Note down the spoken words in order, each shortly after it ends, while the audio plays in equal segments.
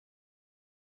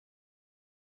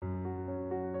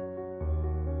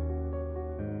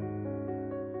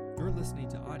You're listening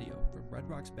to audio from Red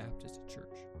Rocks Baptist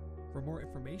Church. For more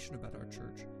information about our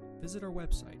church, visit our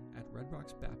website at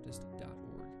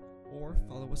redrocksbaptist.org or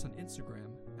follow us on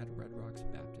Instagram at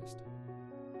redrocksbaptist.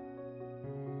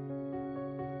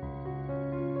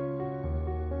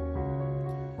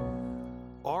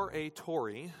 R.A.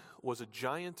 Torrey was a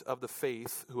giant of the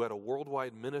faith who had a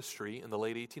worldwide ministry in the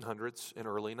late 1800s and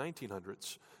early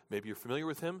 1900s. Maybe you're familiar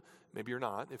with him, maybe you're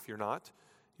not. If you're not,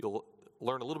 you'll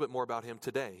learn a little bit more about him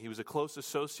today. He was a close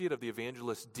associate of the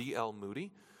evangelist D.L.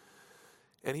 Moody,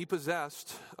 and he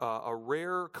possessed the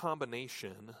rare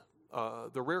combination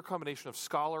of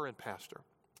scholar and pastor,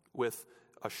 with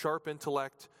a sharp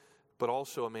intellect, but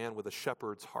also a man with a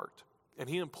shepherd's heart. And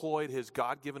he employed his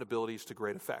God-given abilities to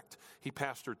great effect. He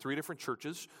pastored 3 different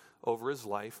churches over his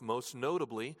life, most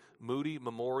notably Moody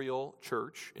Memorial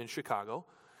Church in Chicago.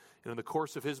 And in the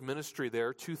course of his ministry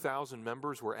there, 2,000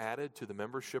 members were added to the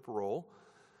membership roll.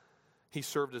 He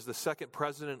served as the second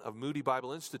president of Moody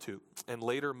Bible Institute and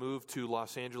later moved to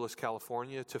Los Angeles,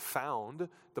 California to found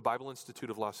the Bible Institute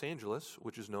of Los Angeles,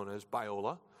 which is known as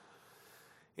Biola.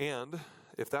 And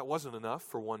if that wasn't enough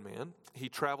for one man, he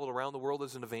traveled around the world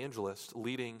as an evangelist,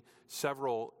 leading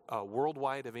several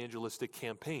worldwide evangelistic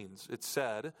campaigns. It's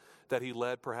said that he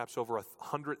led perhaps over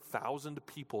 100,000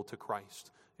 people to Christ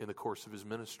in the course of his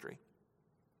ministry.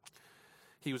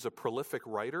 He was a prolific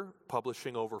writer,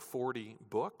 publishing over 40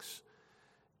 books.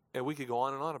 And we could go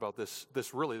on and on about this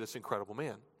incredible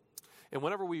man. And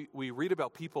whenever we read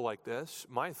about people like this,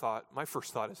 my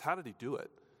first thought is, how did he do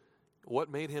it? What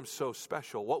made him so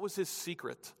special? What was his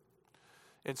secret?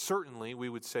 And certainly we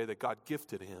would say that God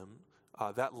gifted him.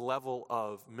 That level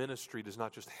of ministry does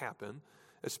not just happen,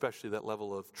 especially that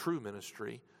level of true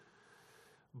ministry.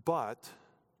 But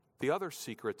the other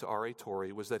secret to R.A.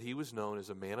 Torrey was that he was known as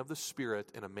a man of the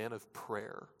Spirit and a man of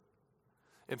prayer.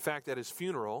 In fact, at his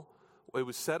funeral, it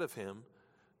was said of him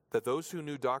that those who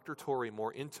knew Dr. Torrey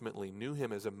more intimately knew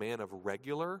him as a man of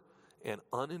regular and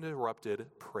uninterrupted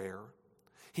prayer.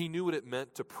 He knew what it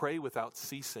meant to pray without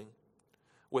ceasing.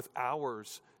 With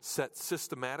hours set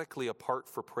systematically apart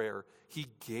for prayer, he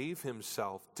gave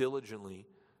himself diligently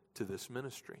to this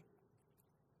ministry.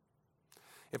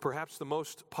 And perhaps the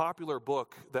most popular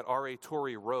book that R.A.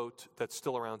 Torrey wrote that's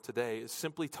still around today is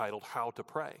simply titled How to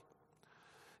Pray.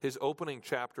 His opening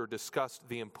chapter discussed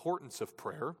the importance of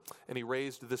prayer, and he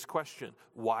raised this question: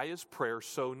 why is prayer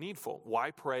so needful?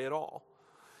 Why pray at all?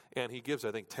 And he gives,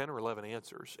 I think, 10 or 11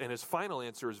 answers. And his final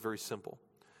answer is very simple: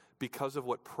 because of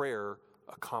what prayer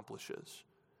accomplishes.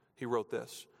 He wrote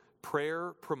this: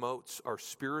 prayer promotes our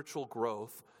spiritual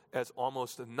growth as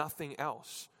almost nothing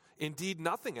else, indeed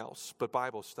nothing else but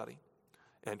Bible study.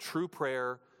 And true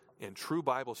prayer and true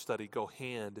Bible study go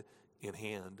hand in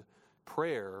hand.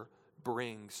 Prayer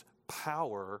brings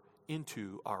power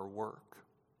into our work.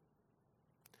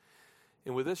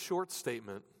 And with this short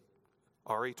statement,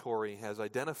 R.A. Torrey has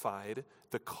identified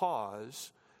the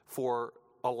cause for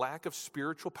a lack of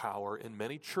spiritual power in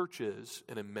many churches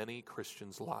and in many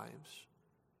Christians' lives.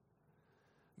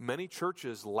 Many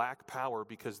churches lack power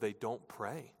because they don't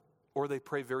pray, or they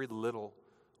pray very little,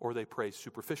 or they pray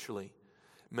superficially.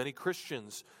 Many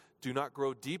Christians do not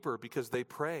grow deeper because they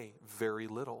pray very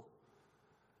little.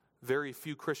 Very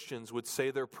few Christians would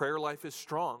say their prayer life is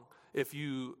strong.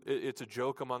 It's a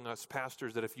joke among us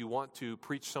pastors that if you want to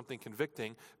preach something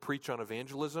convicting, preach on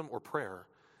evangelism or prayer,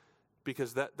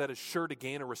 because that is sure to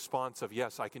gain a response of,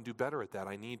 yes, I can do better at that.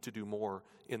 I need to do more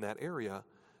in that area.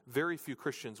 Very few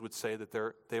Christians would say that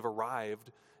they've arrived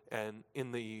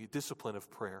in the discipline of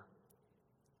prayer.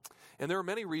 And there are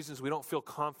many reasons we don't feel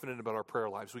confident about our prayer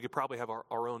lives. We could probably have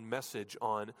our own message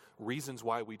on reasons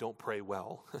why we don't pray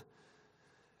well.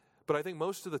 But I think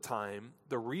most of the time,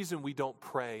 the reason we don't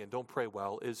pray and don't pray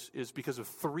well is because of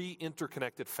 3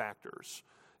 interconnected factors.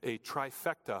 A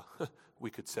trifecta, we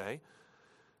could say.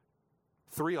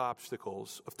 3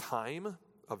 obstacles of time,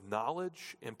 of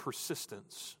knowledge, and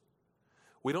persistence.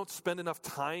 We don't spend enough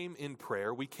time in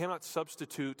prayer. We cannot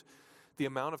substitute the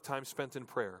amount of time spent in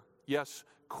prayer. Yes,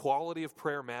 quality of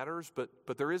prayer matters, but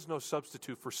there is no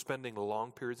substitute for spending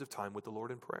long periods of time with the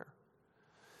Lord in prayer.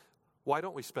 Why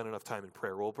don't we spend enough time in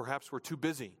prayer? Well, perhaps we're too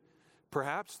busy.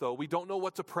 Perhaps, though, we don't know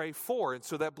what to pray for, and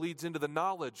so that bleeds into the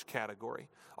knowledge category.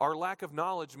 Our lack of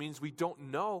knowledge means we don't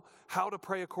know how to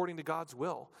pray according to God's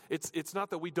will. It's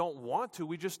not that we don't want to,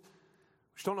 we just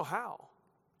don't know how.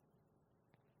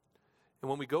 And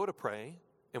when we go to pray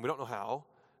and we don't know how,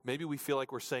 maybe we feel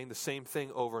like we're saying the same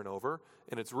thing over and over,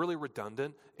 and it's really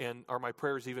redundant, and are my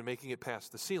prayers even making it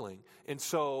past the ceiling? And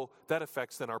so that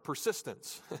affects then our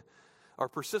persistence. Our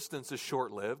persistence is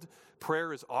short-lived.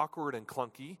 Prayer is awkward and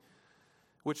clunky.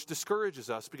 which discourages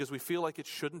us because we feel like it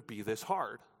shouldn't be this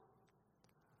hard.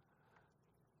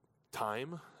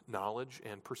 Time, knowledge,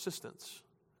 and persistence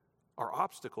are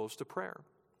obstacles to prayer.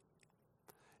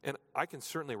 And I can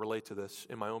certainly relate to this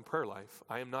in my own prayer life.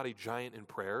 I am not a giant in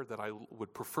prayer that I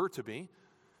would prefer to be.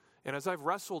 And as I've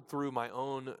wrestled through my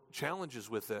own challenges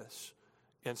with this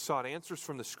and sought answers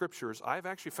from the Scriptures, I've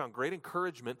actually found great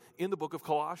encouragement in the book of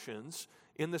Colossians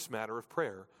in this matter of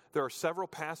prayer. There are several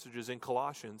passages in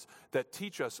Colossians that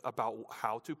teach us about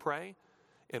how to pray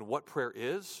and what prayer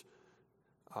is.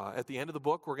 At the end of the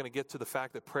book, we're going to get to the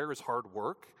fact that prayer is hard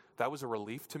work. That was a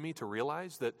relief to me to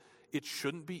realize that it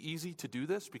shouldn't be easy to do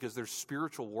this because there's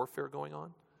spiritual warfare going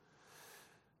on.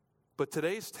 But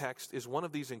today's text is one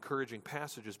of these encouraging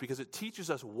passages because it teaches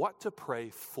us what to pray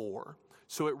for.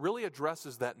 So it really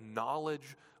addresses that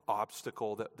knowledge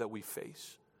obstacle that we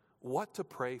face. What to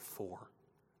pray for.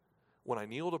 When I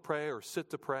kneel to pray or sit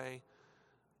to pray,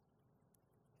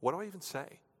 what do I even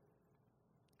say?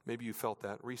 Maybe you felt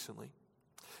that recently.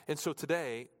 And so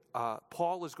today,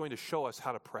 Paul is going to show us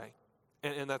how to pray.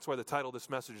 And that's why the title of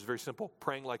this message is very simple,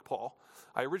 Praying Like Paul.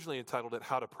 I originally entitled it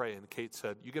How to Pray, and Kate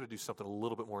said, you got to do something a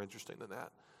little bit more interesting than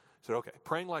that. I said, okay,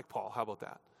 Praying Like Paul, how about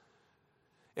that?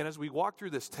 And as we walk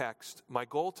through this text, my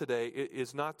goal today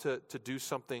is not to do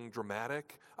something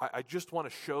dramatic. I just want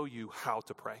to show you how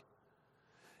to pray.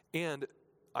 And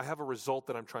I have a result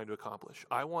that I'm trying to accomplish.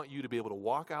 I want you to be able to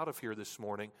walk out of here this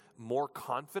morning more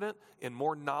confident and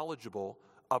more knowledgeable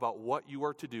about what you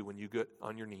are to do when you get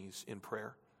on your knees in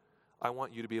prayer. I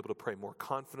want you to be able to pray more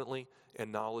confidently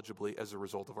and knowledgeably as a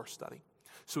result of our study.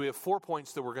 So we have 4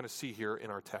 points that we're going to see here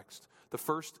in our text. The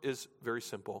first is very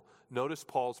simple. Notice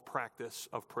Paul's practice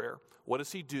of prayer. What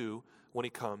does he do when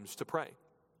he comes to pray?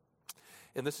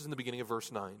 And this is in the beginning of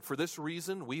verse 9. For this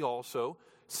reason, we also,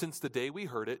 since the day we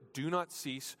heard it, do not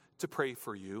cease to pray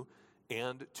for you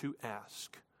and to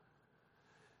ask.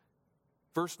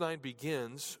 Verse 9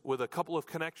 begins with a couple of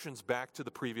connections back to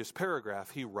the previous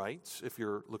paragraph. He writes, if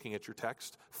you're looking at your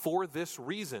text, for this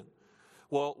reason.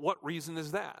 Well, what reason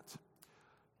is that?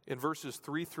 In verses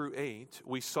 3 through 8,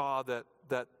 we saw that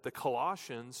the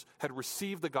Colossians had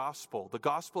received the gospel. The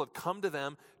gospel had come to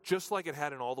them just like it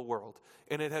had in all the world.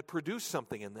 And it had produced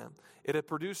something in them. It had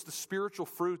produced the spiritual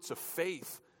fruits of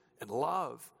faith and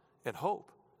love and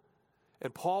hope.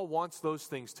 And Paul wants those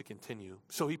things to continue.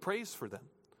 So he prays for them.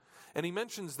 And he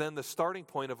mentions then the starting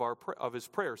point of his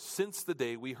prayer, since the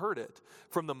day we heard it.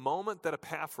 From the moment that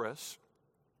Epaphras,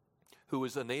 who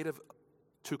is a native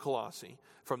to Colossae,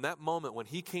 from that moment when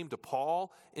he came to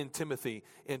Paul and Timothy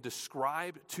and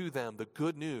described to them the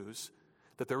good news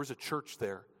that there was a church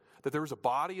there, that there was a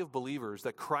body of believers,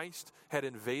 that Christ had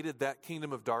invaded that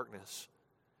kingdom of darkness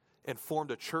and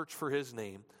formed a church for his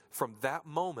name, from that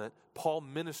moment, Paul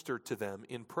ministered to them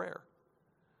in prayer.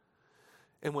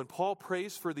 And when Paul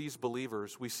prays for these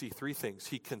believers, we see 3 things.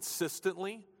 He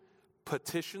consistently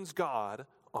petitions God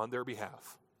on their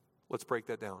behalf. Let's break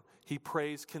that down. He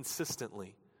prays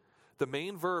consistently. The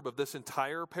main verb of this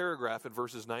entire paragraph in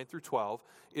verses 9 through 12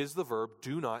 is the verb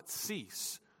do not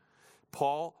cease.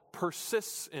 Paul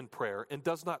persists in prayer and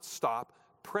does not stop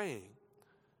praying.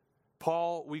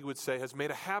 Paul, we would say, has made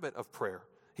a habit of prayer.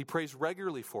 He prays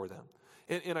regularly for them.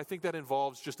 And I think that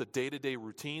involves just a day-to-day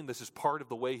routine. This is part of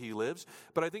the way he lives.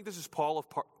 But I think this is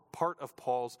part of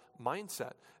Paul's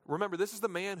mindset. Remember, this is the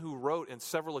man who wrote in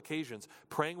several occasions,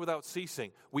 praying without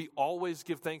ceasing. We always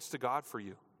give thanks to God for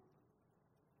you.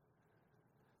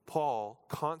 Paul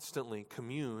constantly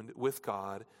communed with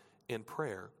God in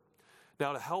prayer.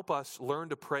 Now, to help us learn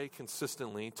to pray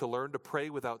consistently, to learn to pray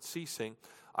without ceasing,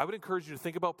 I would encourage you to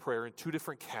think about prayer in 2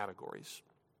 different categories.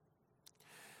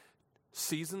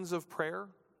 Seasons of prayer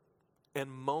and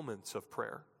moments of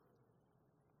prayer.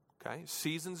 Okay?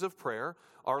 Seasons of prayer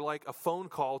are like a phone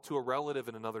call to a relative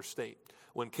in another state.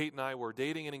 When Kate and I were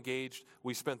dating and engaged,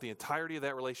 we spent the entirety of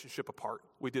that relationship apart.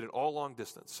 We did it all long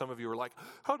distance. Some of you were like,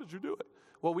 how did you do it?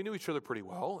 Well, we knew each other pretty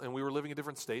well, and we were living in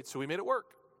different states, so we made it work.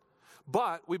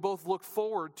 But we both looked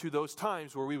forward to those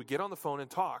times where we would get on the phone and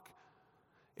talk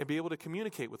and be able to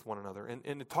communicate with one another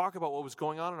and to talk about what was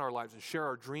going on in our lives and share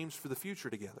our dreams for the future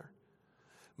together.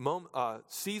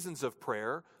 Seasons of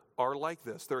prayer are like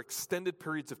this. They're extended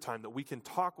periods of time that we can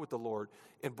talk with the Lord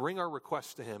and bring our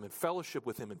requests to Him and fellowship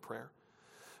with Him in prayer.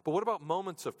 But what about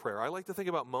moments of prayer? I like to think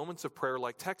about moments of prayer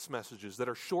like text messages that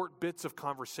are short bits of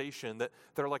conversation that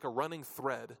are like a running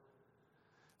thread.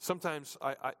 Sometimes,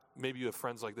 maybe you have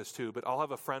friends like this too, but I'll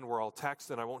have a friend where I'll text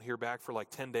and I won't hear back for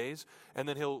like 10 days, and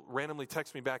then he'll randomly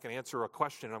text me back and answer a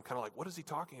question, and I'm kind of like, what is he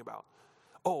talking about?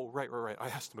 Oh, right. I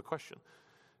asked him a question.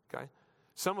 Okay?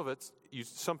 Some of it's,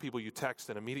 some people you text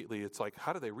and immediately it's like,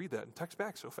 how do they read that and text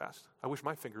back so fast? I wish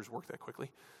my fingers worked that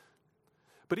quickly.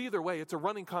 But either way, it's a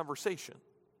running conversation.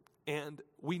 And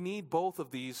we need both of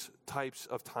these types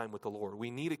of time with the Lord. We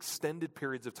need extended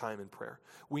periods of time in prayer.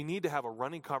 We need to have a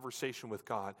running conversation with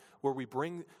God where we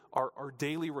bring our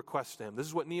daily requests to Him. This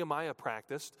is what Nehemiah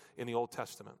practiced in the Old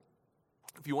Testament.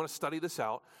 If you want to study this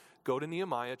out, go to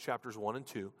Nehemiah chapters 1 and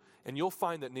 2, and you'll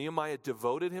find that Nehemiah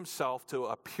devoted himself to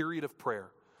a period of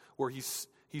prayer where he's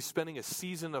spending a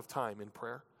season of time in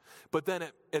prayer. But then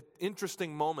at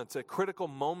interesting moments, at critical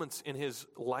moments in his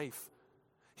life,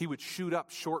 he would shoot up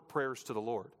short prayers to the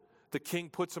Lord. The king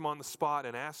puts him on the spot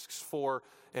and asks for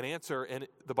an answer, and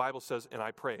the Bible says, and I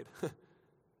prayed.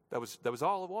 That was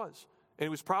all it was. And it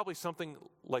was probably something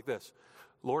like this: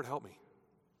 Lord, help me.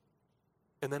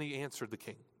 And then he answered the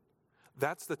king.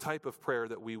 That's the type of prayer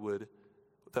that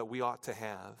we ought to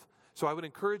have. So I would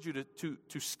encourage you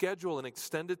to schedule an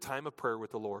extended time of prayer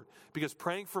with the Lord, because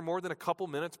praying for more than a couple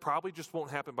minutes probably just won't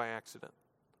happen by accident.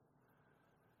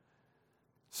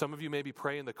 Some of you maybe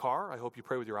pray in the car. I hope you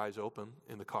pray with your eyes open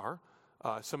in the car.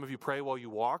 Some of you pray while you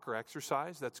walk or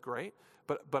exercise. That's great.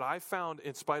 But I found,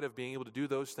 in spite of being able to do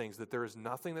those things, that there is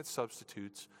nothing that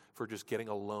substitutes for just getting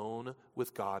alone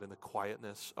with God in the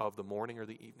quietness of the morning or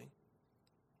the evening.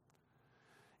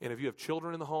 And if you have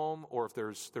children in the home, or if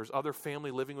there's other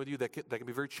family living with you, that can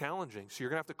be very challenging. So you're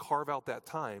going to have to carve out that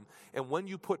time. And when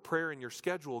you put prayer in your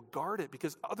schedule, guard it,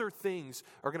 because other things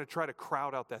are going to try to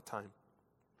crowd out that time.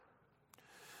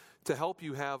 To help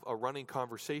you have a running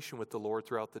conversation with the Lord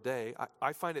throughout the day,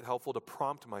 I find it helpful to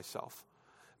prompt myself.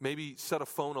 Maybe set a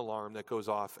phone alarm that goes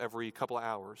off every couple of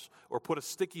hours, or put a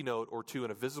sticky note or two in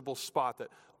a visible spot that,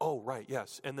 oh, right,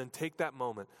 yes. And then take that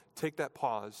moment, take that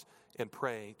pause, and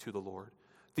pray to the Lord.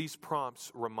 These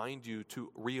prompts remind you to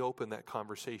reopen that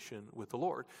conversation with the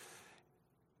Lord.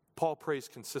 Paul prays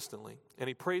consistently, and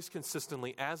he prays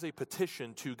consistently as a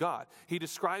petition to God. He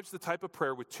describes the type of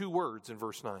prayer with two words in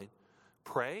verse 9: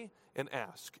 pray and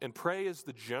ask. And pray is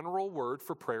the general word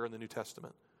for prayer in the New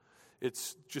Testament.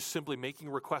 It's just simply making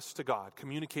requests to God,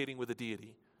 communicating with a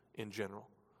deity in general.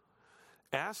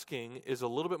 Asking is a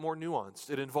little bit more nuanced.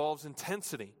 It involves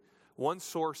intensity. One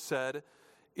source said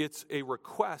it's a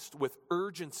request with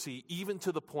urgency, even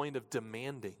to the point of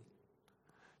demanding.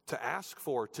 To ask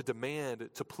for, to demand,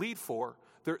 to plead for,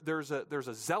 there's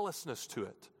a zealousness to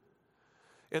it.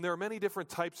 And there are many different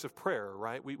types of prayer,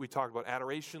 right? We talked about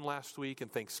adoration last week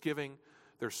and thanksgiving.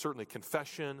 There's certainly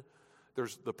confession.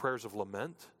 There's the prayers of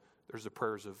lament. There's the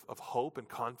prayers of hope and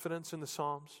confidence in the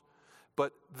Psalms.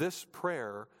 But this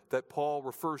prayer that Paul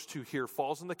refers to here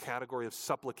falls in the category of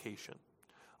supplication.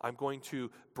 I'm going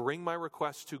to bring my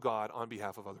requests to God on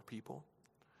behalf of other people.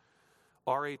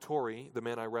 R.A. Torrey, the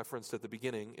man I referenced at the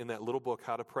beginning, in that little book,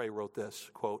 How to Pray, wrote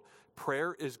this, quote,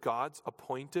 "Prayer is God's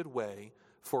appointed way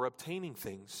for obtaining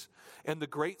things. And the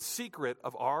great secret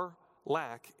of all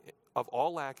lack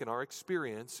in our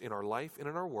experience, in our life, and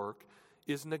in our work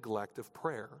is neglect of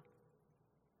prayer."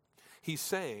 He's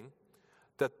saying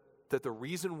that the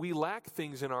reason we lack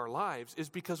things in our lives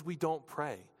is because we don't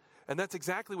pray. And that's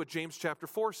exactly what James chapter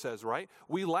 4 says, right?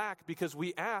 We lack because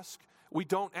we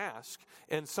don't ask.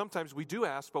 And sometimes we do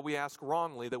ask, but we ask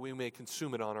wrongly, that we may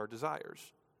consume it on our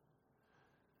desires.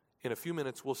 In a few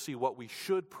minutes, we'll see what we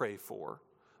should pray for.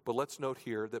 But let's note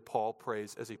here that Paul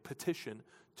prays as a petition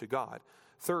to God.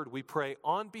 Third, we pray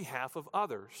on behalf of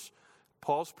others.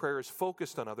 Paul's prayer is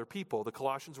focused on other people. The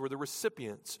Colossians were the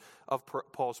recipients of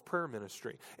Paul's prayer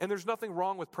ministry. And there's nothing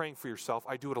wrong with praying for yourself.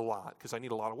 I do it a lot because I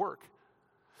need a lot of work.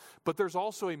 But there's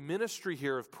also a ministry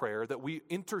here of prayer that we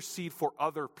intercede for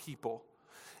other people.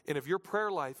 And if your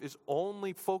prayer life is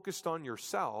only focused on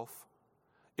yourself,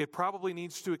 it probably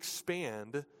needs to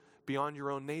expand beyond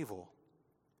your own navel.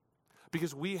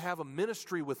 Because we have a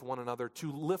ministry with one another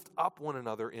to lift up one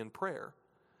another in prayer.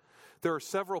 There are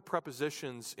several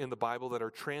prepositions in the Bible that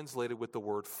are translated with the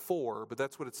word for, but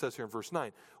that's what it says here in verse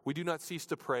 9. We do not cease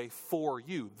to pray for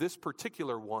you. This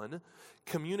particular one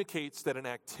communicates that an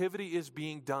activity is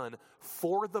being done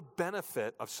for the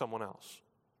benefit of someone else.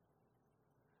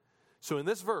 So in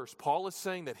this verse, Paul is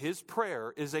saying that his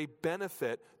prayer is a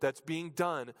benefit that's being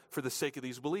done for the sake of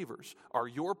these believers. Are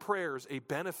your prayers a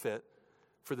benefit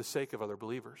for the sake of other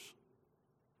believers?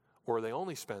 Or are they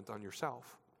only spent on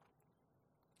yourself?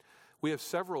 We have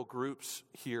several groups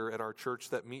here at our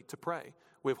church that meet to pray.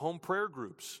 We have home prayer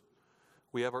groups.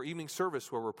 We have our evening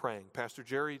service where we're praying. Pastor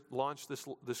Jerry launched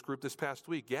this group this past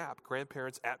week, GAP,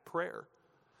 Grandparents at Prayer.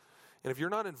 And if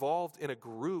you're not involved in a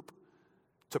group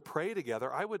to pray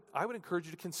together, I would encourage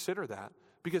you to consider that,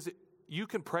 because You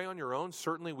can pray on your own,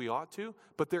 certainly we ought to,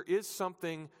 but there is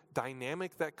something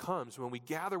dynamic that comes when we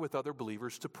gather with other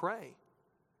believers to pray.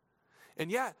 And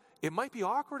yet, it might be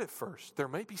awkward at first. There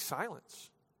might be silence.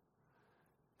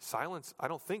 Silence, I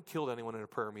don't think, killed anyone in a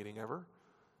prayer meeting ever.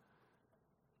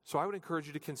 So I would encourage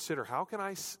you to consider, how can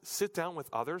I sit down with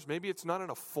others? Maybe it's not in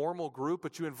a formal group,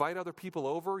 but you invite other people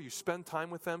over, you spend time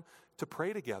with them to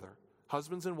pray together.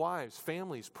 Husbands and wives,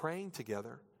 families, praying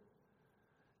together.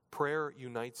 Prayer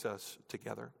unites us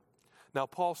together. Now,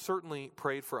 Paul certainly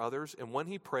prayed for others, and when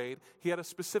he prayed, he had a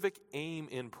specific aim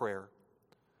in prayer.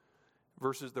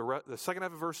 The second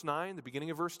half of verse 9, the beginning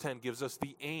of verse 10 gives us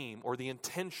the aim or the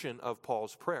intention of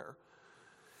Paul's prayer.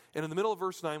 And in the middle of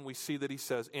verse 9, we see that he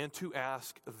says, and to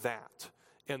ask that.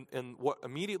 And what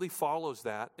immediately follows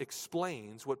that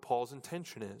explains what Paul's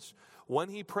intention is. When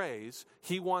he prays,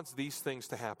 he wants these things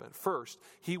to happen. First,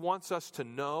 he wants us to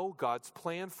know God's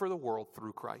plan for the world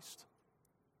through Christ.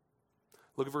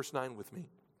 Look at verse 9 with me.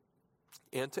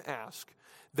 And to ask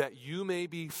that you may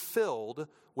be filled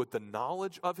with the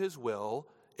knowledge of his will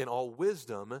in all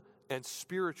wisdom and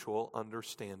spiritual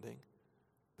understanding.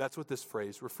 That's what this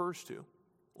phrase refers to.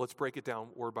 Let's break it down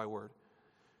word by word.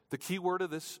 The key word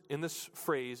in this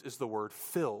phrase is the word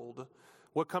filled.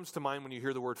 What comes to mind when you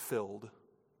hear the word filled?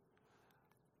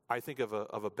 I think of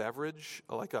a beverage,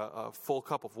 like a full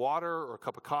cup of water or a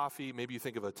cup of coffee. Maybe you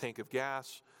think of a tank of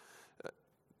gas.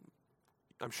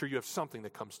 I'm sure you have something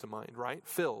that comes to mind, right?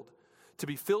 Filled. To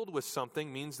be filled with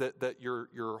something means that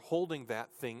you're holding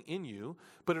that thing in you,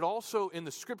 but it also in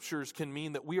the scriptures can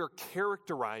mean that we are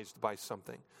characterized by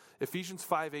something. Ephesians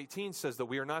 5:18 says that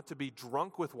we are not to be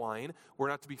drunk with wine, we're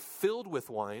not to be filled with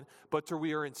wine, but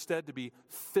we are instead to be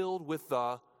filled with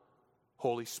the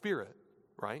Holy Spirit,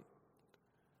 right?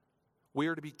 We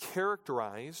are to be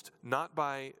characterized not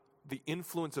by the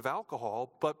influence of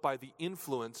alcohol, but by the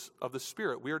influence of the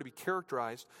Spirit. We are to be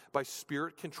characterized by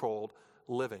Spirit-controlled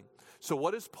living. So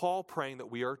what is Paul praying that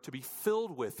we are to be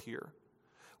filled with here?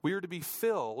 We are to be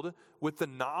filled with the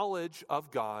knowledge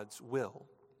of God's will.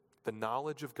 The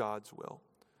knowledge of God's will.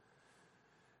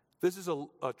 This is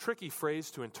a tricky phrase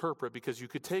to interpret because you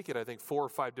could take it, I think, 4 or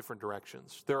 5 different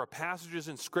directions. There are passages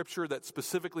in Scripture that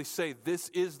specifically say this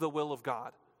is the will of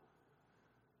God.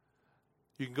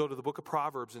 You can go to the book of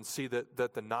Proverbs and see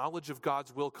that the knowledge of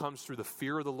God's will comes through the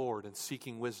fear of the Lord and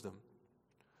seeking wisdom.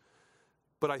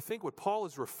 But I think what Paul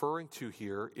is referring to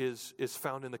here is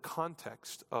found in the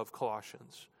context of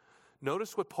Colossians.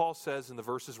 Notice what Paul says in the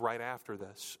verses right after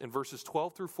this. In verses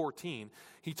 12 through 14,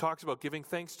 he talks about giving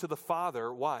thanks to the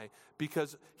Father. Why?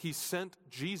 Because he sent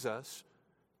Jesus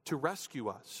to rescue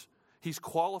us. He's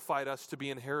qualified us to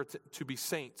be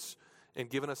saints and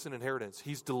given us an inheritance.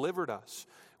 He's delivered us.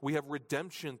 We have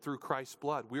redemption through Christ's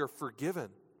blood. We are forgiven.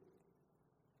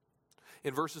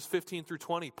 In verses 15 through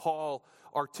 20, Paul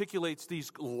articulates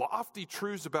these lofty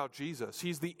truths about Jesus.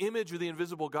 He's the image of the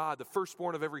invisible God, the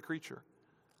firstborn of every creature.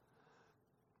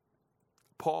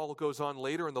 Paul goes on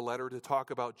later in the letter to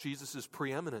talk about Jesus'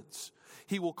 preeminence.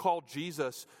 He will call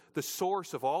Jesus the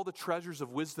source of all the treasures of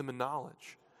wisdom and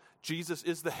knowledge. Jesus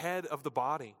is the head of the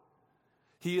body.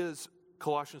 He is,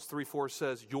 Colossians 3:4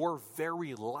 says, your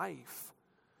very life.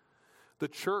 The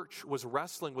church was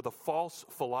wrestling with a false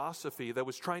philosophy that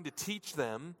was trying to teach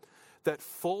them that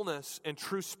fullness and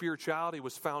true spirituality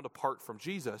was found apart from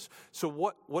Jesus. So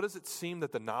what does it seem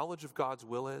that the knowledge of God's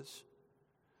will is?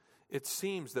 It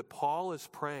seems that Paul is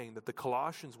praying that the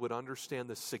Colossians would understand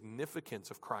the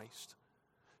significance of Christ.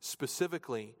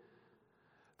 Specifically,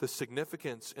 the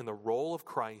significance in the role of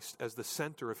Christ as the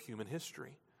center of human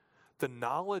history. The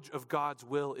knowledge of God's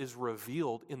will is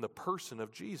revealed in the person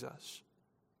of Jesus.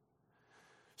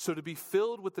 So to be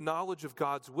filled with the knowledge of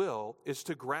God's will is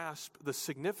to grasp the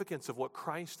significance of what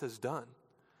Christ has done.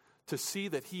 To see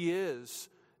that he is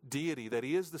deity, that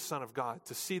he is the Son of God.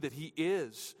 To see that he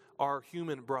is our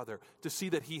human brother. To see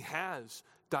that he has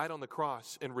died on the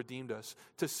cross and redeemed us.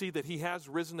 To see that he has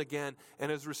risen again and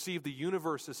has received the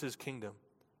universe as his kingdom.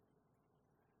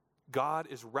 God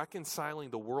is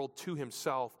reconciling the world to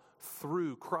himself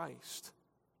through Christ.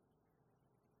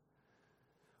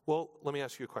 Well, let me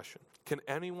ask you a question. Can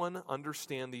anyone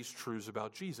understand these truths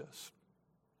about Jesus?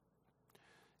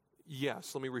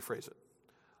 Yes, let me rephrase it.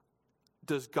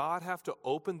 Does God have to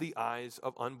open the eyes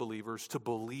of unbelievers to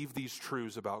believe these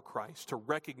truths about Christ, to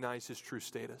recognize his true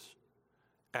status?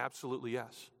 Absolutely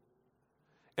yes.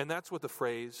 And that's what the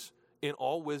phrase, in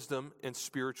all wisdom and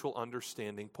spiritual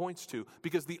understanding, points to.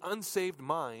 Because the unsaved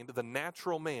mind, the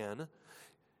natural man,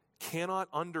 cannot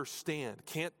understand,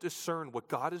 can't discern what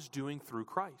God is doing through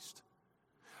Christ.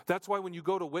 That's why when you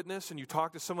go to witness and you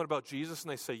talk to someone about Jesus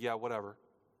and they say, yeah, whatever.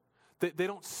 They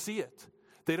don't see it.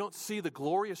 They don't see the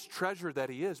glorious treasure that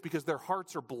he is because their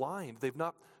hearts are blind. They've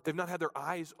not had their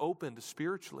eyes opened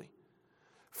spiritually.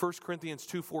 1 Corinthians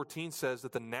 2:14 says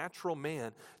that the natural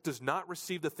man does not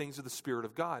receive the things of the Spirit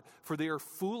of God, for they are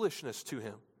foolishness to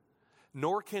him.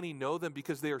 Nor can he know them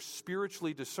because they are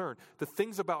spiritually discerned. The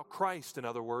things about Christ, in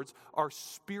other words, are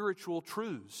spiritual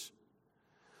truths.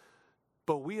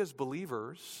 But we as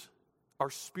believers are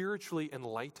spiritually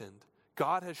enlightened.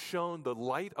 God has shown the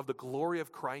light of the glory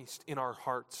of Christ in our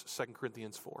hearts, 2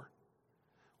 Corinthians 4.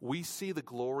 We see the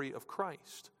glory of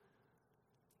Christ.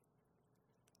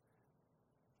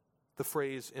 The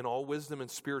phrase, in all wisdom and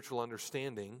spiritual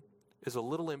understanding, is a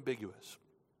little ambiguous.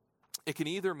 It can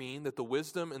either mean that the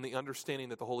wisdom and the understanding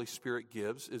that the Holy Spirit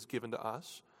gives is given to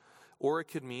us, or it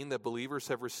could mean that believers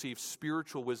have received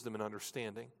spiritual wisdom and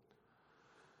understanding,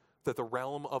 that the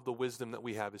realm of the wisdom that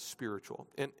we have is spiritual.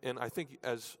 And I think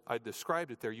as I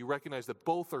described it there, you recognize that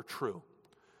both are true.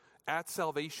 At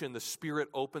salvation, the Spirit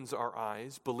opens our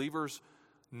eyes. Believers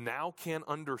now can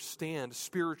understand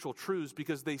spiritual truths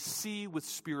because they see with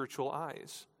spiritual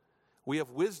eyes. We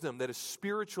have wisdom that is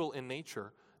spiritual in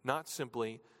nature, not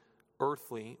simply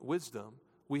earthly wisdom.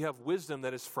 We have wisdom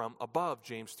that is from above,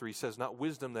 James 3 says, not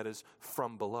wisdom that is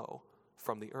from below,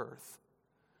 from the earth.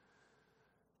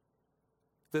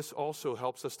 This also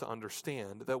helps us to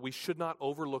understand that we should not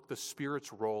overlook the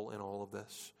Spirit's role in all of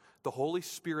this. The Holy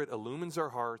Spirit illumines our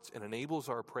hearts and enables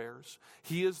our prayers.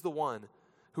 He is the one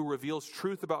who reveals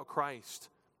truth about Christ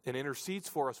and intercedes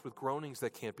for us with groanings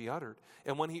that can't be uttered.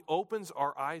 And when he opens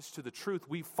our eyes to the truth,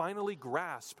 we finally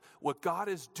grasp what God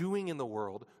is doing in the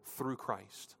world through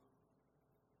Christ.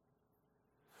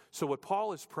 So what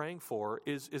Paul is praying for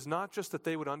is not just that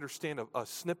they would understand a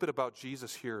snippet about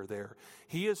Jesus here or there.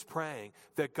 He is praying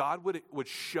that God would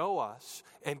show us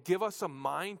and give us a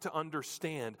mind to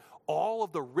understand all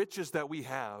of the riches that we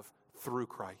have through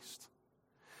Christ.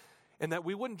 And that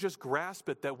we wouldn't just grasp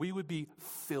it, that we would be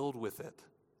filled with it.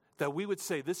 That we would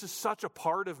say, this is such a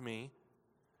part of me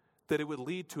that it would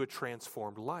lead to a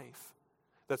transformed life.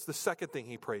 That's the second thing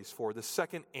he prays for. The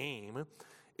second aim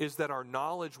is that our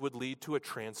knowledge would lead to a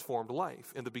transformed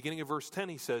life. In the beginning of verse 10,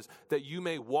 he says, that you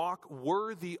may walk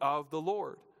worthy of the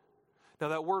Lord. Now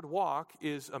that word walk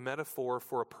is a metaphor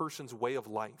for a person's way of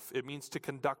life. It means to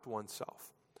conduct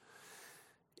oneself.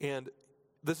 And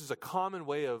this is a common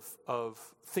way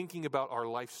of thinking about our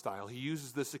lifestyle. He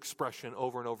uses this expression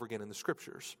over and over again in the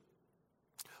Scriptures.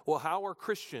 Well, how are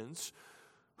Christians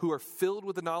who are filled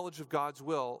with the knowledge of God's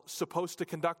will supposed to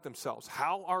conduct themselves?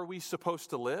 How are we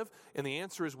supposed to live? And the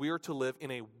answer is we are to live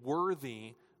in a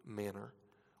worthy manner.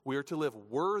 We are to live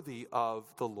worthy of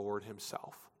the Lord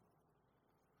himself.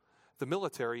 The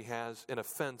military has an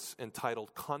offense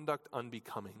entitled Conduct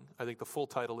Unbecoming. I think the full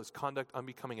title is Conduct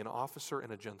Unbecoming an Officer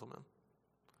and a Gentleman.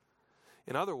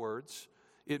 In other words,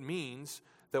 it means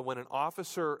that when an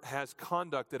officer has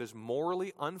conduct that is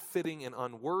morally unfitting and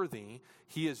unworthy,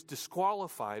 he is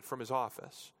disqualified from his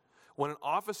office. When an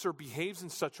officer behaves in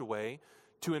such a way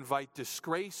to invite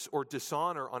disgrace or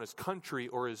dishonor on his country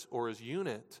or his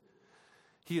unit,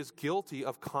 he is guilty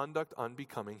of conduct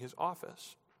unbecoming his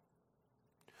office.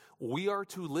 We are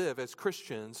to live as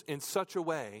Christians in such a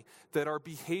way that our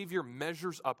behavior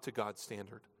measures up to God's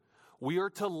standard. We are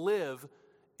to live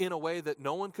in a way that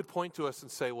no one could point to us and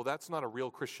say, well, that's not a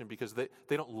real Christian because they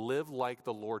don't live like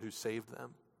the Lord who saved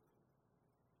them.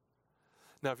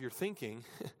 Now, if you're thinking,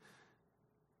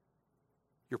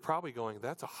 you're probably going,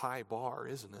 that's a high bar,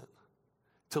 isn't it?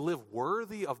 To live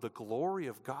worthy of the glory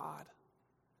of God.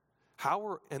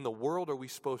 How in the world are we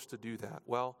supposed to do that?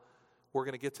 Well, we're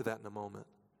going to get to that in a moment.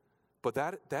 But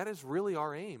that is really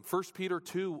our aim. 1 Peter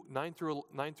 2, 9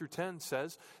 through 10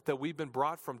 says that we've been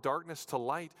brought from darkness to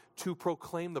light to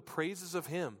proclaim the praises of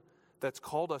him that's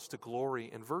called us to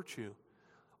glory and virtue.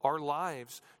 Our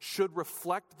lives should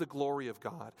reflect the glory of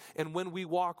God. And when we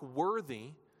walk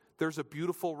worthy, there's a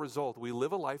beautiful result. We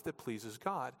live a life that pleases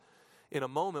God. In a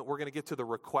moment, we're going to get to the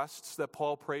requests that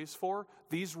Paul prays for.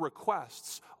 These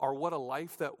requests are what a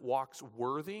life that walks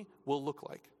worthy will look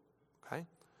like. Okay?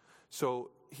 So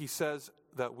he says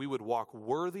that we would walk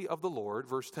worthy of the Lord,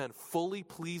 verse 10, fully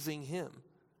pleasing him.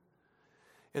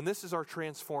 And this is our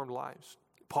transformed lives.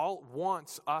 Paul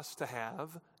wants us to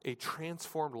have a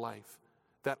transformed life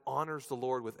that honors the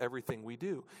Lord with everything we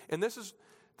do. And this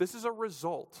is a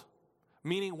result,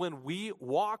 meaning when we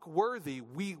walk worthy,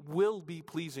 we will be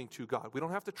pleasing to God. We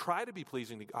don't have to try to be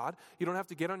pleasing to God. You don't have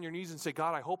to get on your knees and say,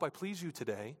 God, I hope I please you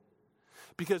today.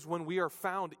 Because when we are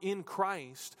found in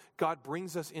Christ, God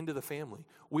brings us into the family.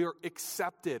 We are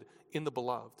accepted in the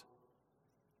beloved.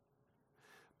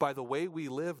 By the way we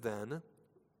live then,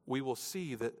 we will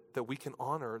see that we can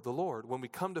honor the Lord. When we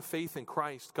come to faith in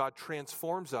Christ, God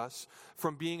transforms us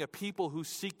from being a people who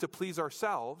seek to please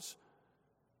ourselves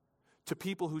to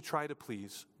people who try to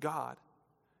please God.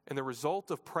 And the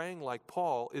result of praying like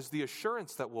Paul is the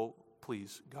assurance that we'll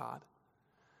please God.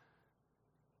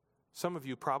 Some of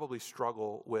you probably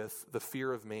struggle with the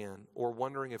fear of man or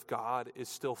wondering if God is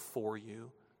still for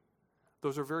you.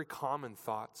 Those are very common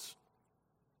thoughts.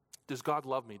 Does God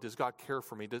love me? Does God care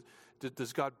for me?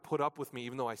 Does God put up with me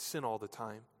even though I sin all the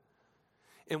time?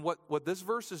 And what this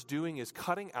verse is doing is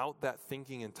cutting out that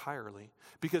thinking entirely.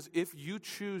 Because if you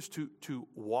choose to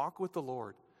walk with the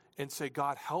Lord and say,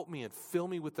 God, help me and fill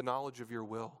me with the knowledge of your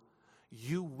will,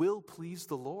 you will please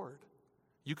the Lord.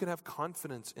 You can have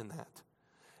confidence in that.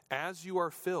 As you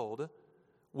are filled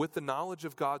with the knowledge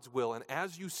of God's will, and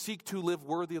as you seek to live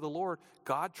worthy of the Lord,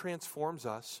 God transforms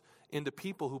us into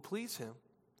people who please him.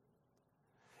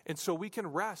 And so we can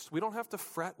rest. We don't have to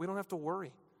fret. We don't have to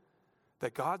worry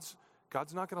that God's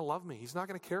not going to love me. He's not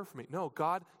going to care for me. No,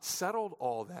 God settled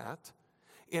all that.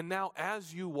 And now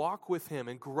as you walk with him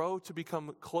and grow to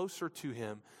become closer to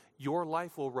him, your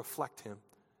life will reflect him,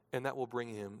 and that will bring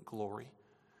him glory.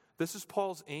 This is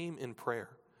Paul's aim in prayer,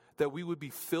 that we would be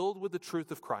filled with the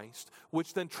truth of Christ,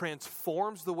 which then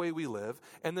transforms the way we live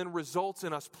and then results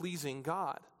in us pleasing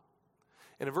God.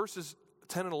 And in verses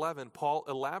 10 and 11, Paul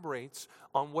elaborates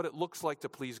on what it looks like to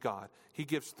please God. He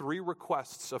gives 3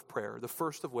 requests of prayer, the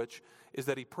first of which is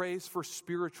that he prays for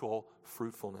spiritual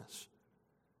fruitfulness.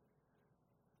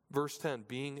 Verse 10,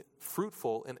 being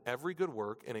fruitful in every good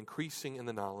work and increasing in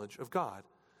the knowledge of God.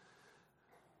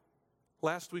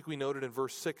 Last week we noted in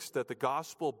verse 6 that the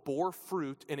gospel bore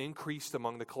fruit and increased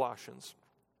among the Colossians.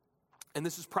 And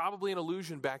this is probably an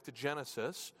allusion back to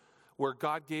Genesis, where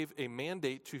God gave a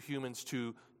mandate to humans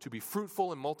to be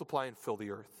fruitful and multiply and fill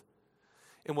the earth.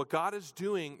 And what God is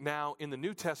doing now in the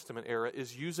New Testament era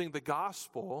is using the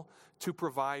gospel to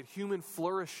provide human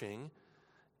flourishing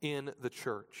in the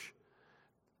church.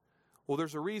 Well,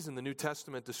 there's a reason the New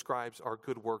Testament describes our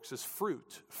good works as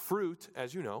fruit. Fruit,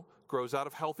 as you know, grows out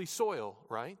of healthy soil,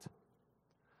 right?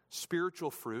 Spiritual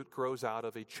fruit grows out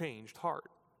of a changed heart.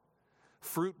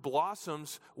 Fruit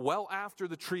blossoms well after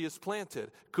the tree is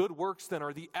planted. Good works then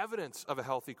are the evidence of a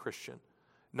healthy Christian,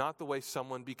 not the way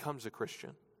someone becomes a Christian.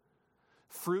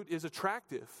 Fruit is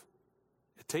attractive.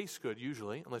 It tastes good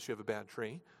usually, unless you have a bad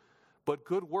tree. But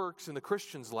good works in the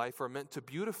Christian's life are meant to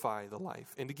beautify the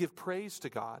life and to give praise to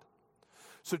God.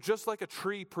 So just like a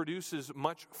tree produces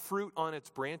much fruit on its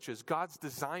branches, God's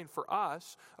design for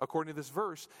us, according to this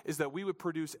verse, is that we would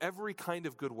produce every kind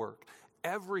of good work,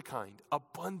 every kind,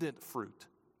 abundant fruit.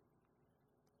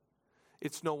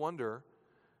 It's no wonder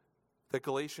that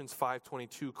Galatians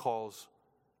 5:22 calls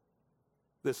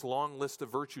this long list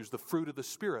of virtues the fruit of the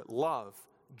Spirit: love,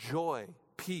 joy,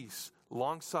 peace,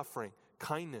 long-suffering,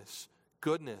 kindness,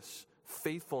 goodness,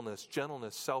 faithfulness,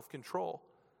 gentleness, self-control.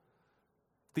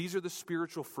 These are the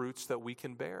spiritual fruits that we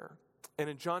can bear. And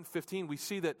in John 15, we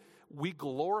see that we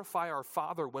glorify our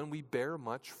Father when we bear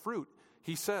much fruit.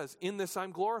 He says, in this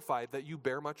I'm glorified, that you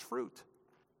bear much fruit.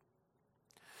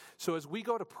 So as we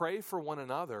go to pray for one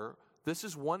another, this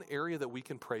is one area that we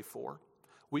can pray for.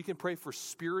 We can pray for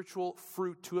spiritual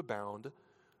fruit to abound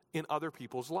in other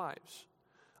people's lives.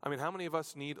 I mean, how many of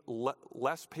us need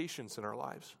less patience in our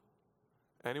lives?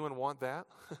 Anyone want that?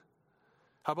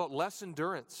 How about less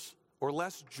endurance? Or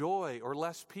less joy, or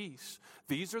less peace?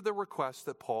 These are the requests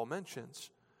that Paul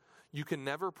mentions. You can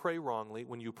never pray wrongly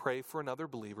when you pray for another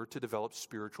believer to develop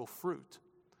spiritual fruit.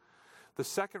 The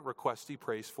second request he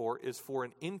prays for is for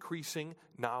an increasing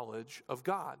knowledge of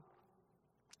God.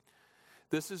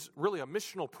 This is really a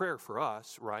missional prayer for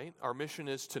us, right? Our mission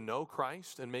is to know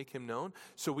Christ and make him known,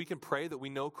 so we can pray that we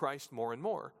know Christ more and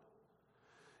more.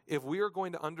 If we are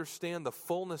going to understand the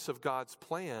fullness of God's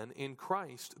plan in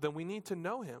Christ, then we need to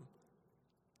know him.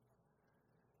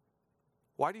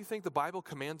 Why do you think the Bible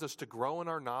commands us to grow in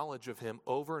our knowledge of him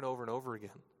over and over and over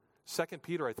again? 2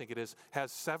 Peter, I think it is,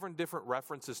 has 7 different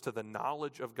references to the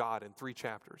knowledge of God in 3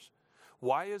 chapters.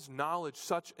 Why is knowledge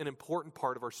such an important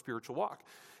part of our spiritual walk?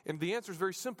 And the answer is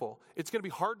very simple. It's going to be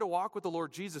hard to walk with the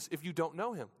Lord Jesus if you don't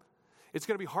know him. It's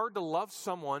going to be hard to love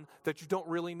someone that you don't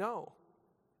really know.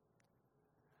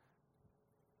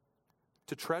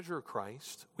 To treasure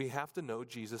Christ, we have to know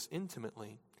Jesus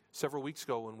intimately. Several weeks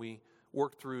ago when we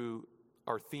worked through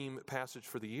our theme passage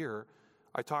for the year,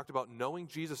 I talked about knowing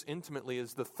Jesus intimately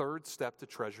is the third step to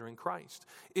treasuring Christ.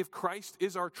 If Christ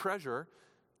is our treasure,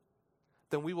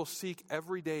 then we will seek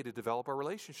every day to develop our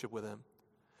relationship with him.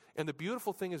 And the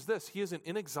beautiful thing is this: he is an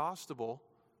inexhaustible,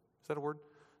 is that a word?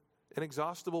 An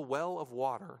inexhaustible well of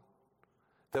water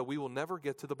that we will never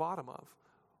get to the bottom of.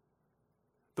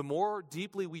 The more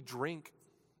deeply we drink,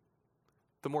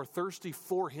 the more thirsty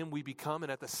for him we become,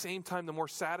 and at the same time, the more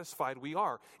satisfied we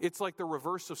are. It's like the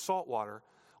reverse of salt water,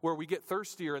 where we get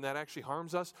thirstier and that actually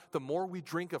harms us. The more we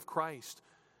drink of Christ,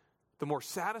 the more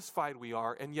satisfied we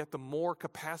are, and yet the more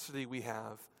capacity we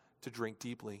have to drink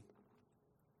deeply.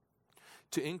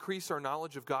 To increase our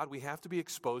knowledge of God, we have to be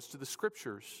exposed to the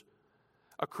Scriptures.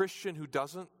 A Christian who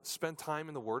doesn't spend time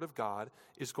in the Word of God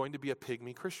is going to be a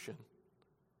pygmy Christian.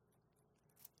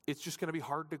 It's just going to be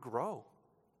hard to grow.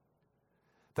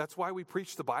 That's why we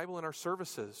preach the Bible in our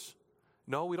services.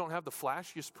 No, we don't have the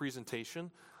flashiest presentation.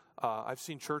 I've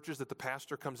seen churches that the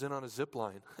pastor comes in on a zip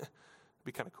line. It'd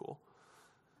be kind of cool.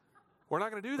 We're not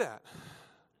going to do that.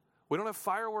 We don't have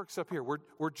fireworks up here.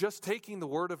 We're just taking the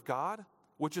Word of God,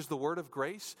 which is the Word of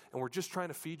grace, and we're just trying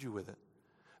to feed you with it.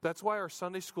 That's why our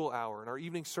Sunday school hour and our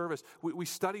evening service, we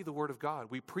study the Word of God.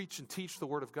 We preach and teach the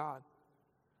Word of God.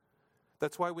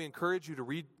 That's why we encourage you to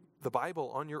read the Bible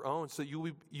on your own so that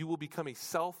you will become a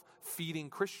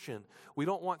self-feeding Christian. We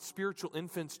don't want spiritual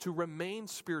infants to remain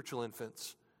spiritual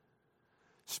infants.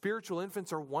 Spiritual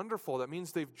infants are wonderful. That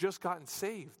means they've just gotten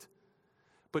saved.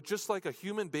 But just like a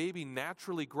human baby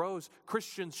naturally grows,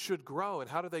 Christians should grow. And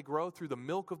how do they grow? Through the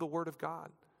milk of the Word of God.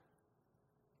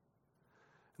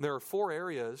 And there are 4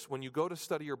 areas. When you go to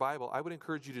study your Bible, I would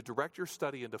encourage you to direct your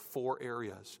study into 4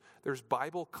 areas. There's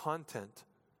Bible content,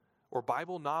 or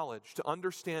Bible knowledge, to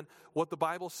understand what the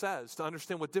Bible says, to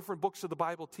understand what different books of the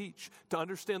Bible teach, to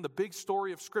understand the big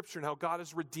story of Scripture and how God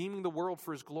is redeeming the world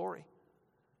for His glory.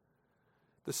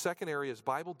 The second area is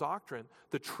Bible doctrine,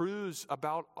 the truths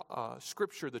about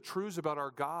Scripture, the truths about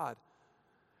our God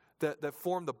that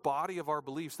form the body of our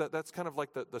beliefs. That's kind of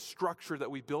like the structure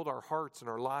that we build our hearts and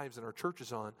our lives and our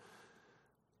churches on.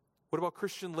 What about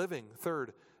Christian living?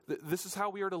 Third, this is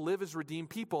how we are to live as redeemed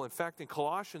people. In fact, in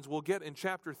Colossians, we'll get in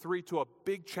chapter 3 to a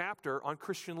big chapter on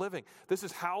Christian living. This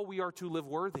is how we are to live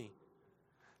worthy,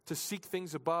 to seek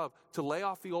things above, to lay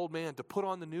off the old man, to put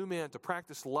on the new man, to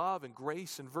practice love and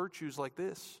grace and virtues like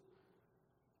this.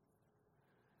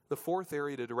 The fourth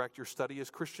area to direct your study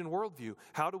is Christian worldview.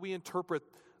 How do we interpret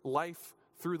life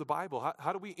through the Bible?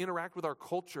 How do we interact with our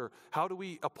culture? How do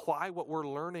we apply what we're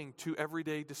learning to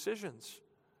everyday decisions?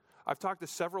 I've talked to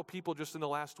several people just in the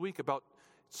last week about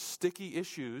sticky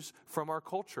issues from our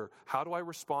culture. How do I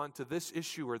respond to this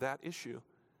issue or that issue?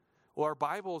 Well, our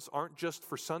Bibles aren't just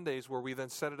for Sundays where we then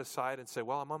set it aside and say,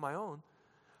 well, I'm on my own.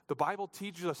 The Bible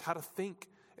teaches us how to think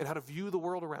and how to view the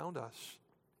world around us.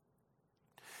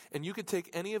 And you can take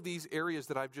any of these areas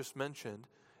that I've just mentioned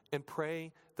and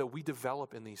pray that we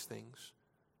develop in these things.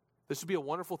 This would be a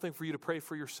wonderful thing for you to pray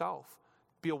for yourself.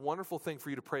 Be a wonderful thing for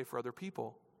you to pray for other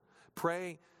people.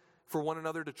 Pray for one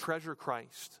another to treasure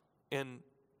Christ, and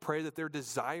pray that their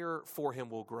desire for Him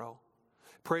will grow.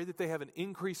 Pray that they have an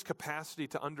increased capacity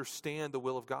to understand the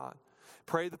will of God.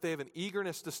 Pray that they have an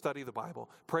eagerness to study the Bible.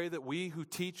 Pray that we who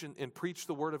teach and preach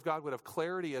the Word of God would have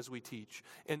clarity as we teach,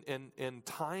 and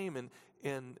time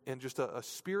and just a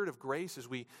spirit of grace as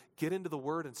we get into the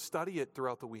Word and study it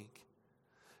throughout the week.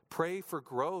 Pray for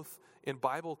growth in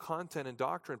Bible content and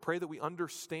doctrine. Pray that we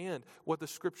understand what the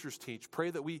Scriptures teach.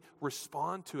 Pray that we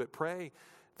respond to it. Pray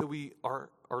that we are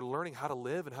learning how to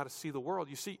live and how to see the world.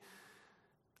 You see,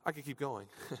 I could keep going.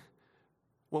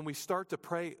 When we start to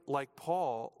pray like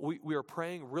Paul, we are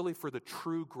praying really for the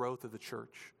true growth of the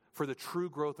church, for the true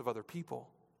growth of other people.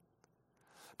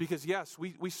 Because yes,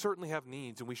 we certainly have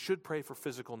needs, and we should pray for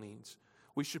physical needs.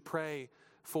 We should pray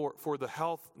for the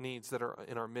health needs that are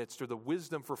in our midst, or the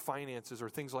wisdom for finances, or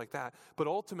things like that. But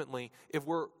ultimately, if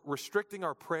we're restricting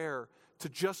our prayer to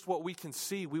just what we can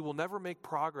see, we will never make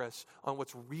progress on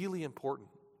what's really important.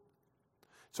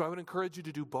 So I would encourage you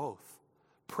to do both.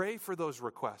 Pray for those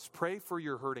requests. Pray for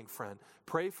your hurting friend.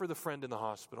 Pray for the friend in the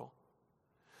hospital.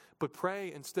 But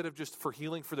pray, instead of just for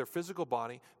healing for their physical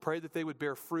body, pray that they would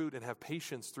bear fruit and have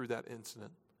patience through that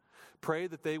incident. Pray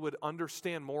that they would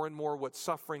understand more and more what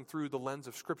suffering through the lens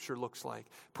of Scripture looks like.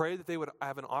 Pray that they would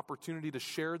have an opportunity to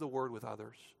share the Word with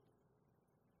others.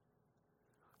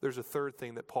 There's a third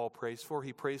thing that Paul prays for.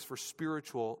 He prays for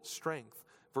spiritual strength.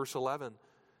 Verse 11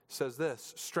 says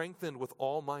this: strengthened with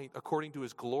all might according to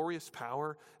His glorious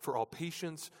power for all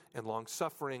patience and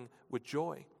long-suffering with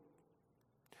joy.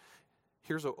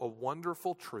 Here's a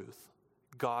wonderful truth.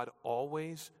 God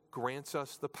always grants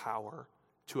us the power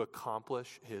to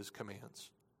accomplish His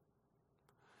commands.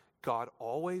 God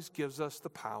always gives us the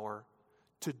power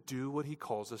to do what He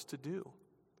calls us to do.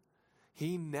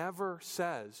 He never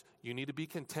says, you need to be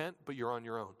content, but you're on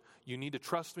your own. You need to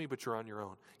trust me, but you're on your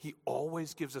own. He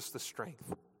always gives us the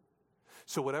strength.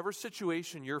 So whatever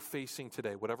situation you're facing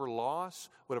today, whatever loss,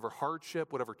 whatever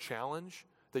hardship, whatever challenge,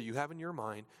 that you have in your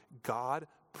mind, God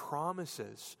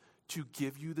promises to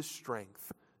give you the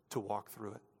strength to walk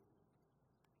through it.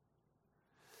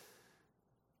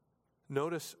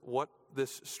 Notice what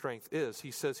this strength is.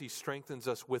 He says he strengthens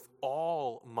us with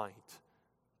all might.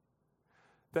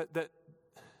 That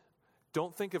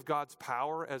don't think of God's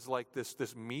power as like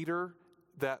this meter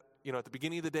that, at the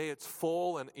beginning of the day it's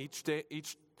full, and each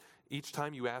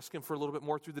time you ask him for a little bit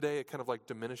more through the day, it kind of like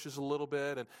diminishes a little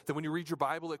bit. And then when you read your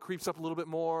Bible, it creeps up a little bit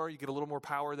more. You get a little more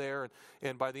power there.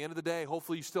 And by the end of the day,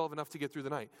 hopefully you still have enough to get through the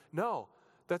night. No,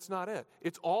 that's not it.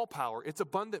 It's all power. It's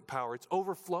abundant power. It's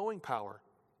overflowing power.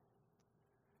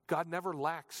 God never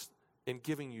lacks in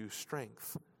giving you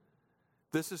strength.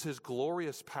 This is his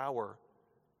glorious power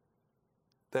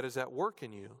that is at work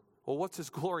in you. Well, what's his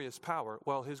glorious power?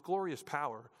 Well, his glorious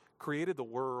power created the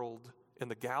world and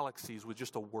the galaxies with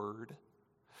just a word.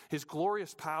 His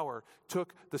glorious power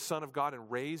took the Son of God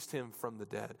and raised him from the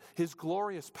dead. His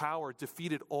glorious power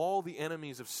defeated all the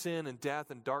enemies of sin and death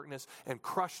and darkness and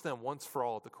crushed them once for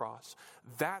all at the cross.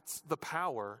 That's the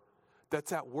power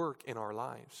that's at work in our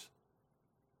lives.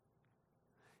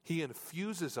 He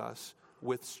infuses us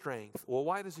with strength. Well,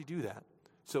 why does he do that?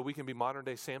 So we can be modern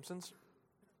day Samsons?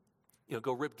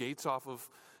 Go rip gates off of,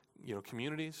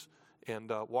 communities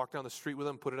and walk down the street with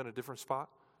them, put it in a different spot?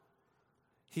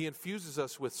 He infuses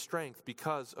us with strength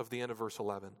because of the end of verse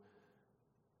 11.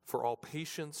 For all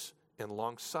patience and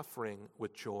long-suffering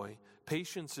with joy.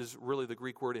 Patience is really the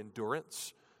Greek word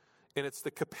endurance, and it's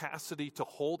the capacity to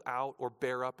hold out or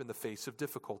bear up in the face of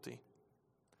difficulty.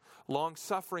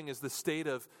 Long-suffering is the state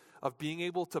of being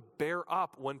able to bear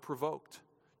up when provoked,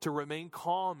 to remain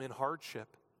calm in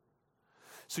hardship.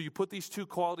 So you put these two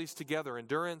qualities together,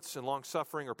 endurance and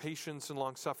long-suffering, or patience and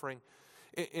long-suffering,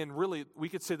 and really we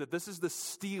could say that this is the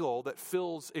steel that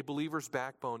fills a believer's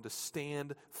backbone to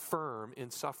stand firm in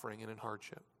suffering and in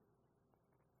hardship.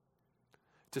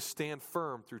 To stand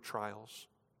firm through trials.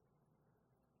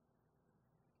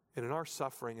 And in our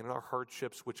suffering and in our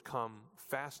hardships, which come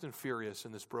fast and furious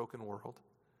in this broken world,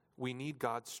 we need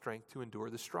God's strength to endure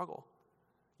the struggle.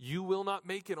 You will not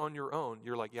make it on your own.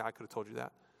 You're like, yeah, I could have told you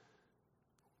that.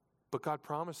 But God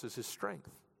promises his strength.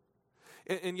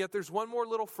 And yet there's one more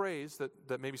little phrase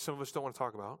that maybe some of us don't want to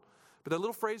talk about. But that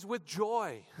little phrase, with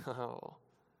joy. Oh,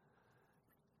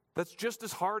 that's just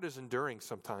as hard as enduring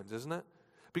sometimes, isn't it?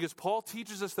 Because Paul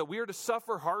teaches us that we are to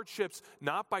suffer hardships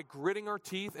not by gritting our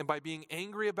teeth and by being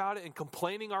angry about it and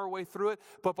complaining our way through it,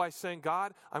 but by saying,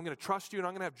 God, I'm going to trust you and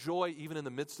I'm going to have joy even in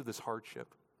the midst of this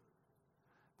hardship.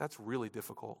 That's really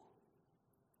difficult.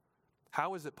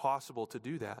 How is it possible to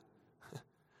do that?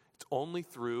 It's only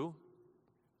through,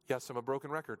 yes, I'm a broken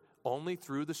record, only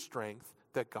through the strength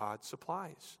that God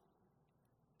supplies.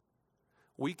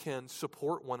 We can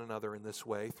support one another in this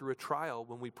way through a trial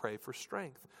when we pray for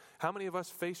strength. How many of us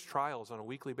face trials on a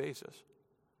weekly basis?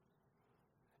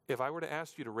 If I were to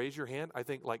ask you to raise your hand, I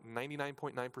think like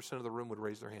 99.9% of the room would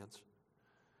raise their hands.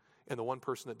 And the one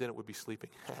person that didn't would be sleeping.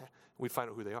 We'd find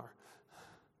out who they are.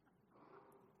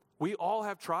 We all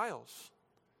have trials.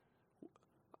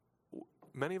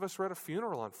 Many of us were at a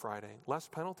funeral on Friday. Les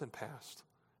Pendleton passed.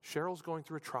 Cheryl's going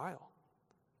through a trial.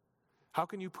 How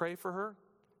can you pray for her?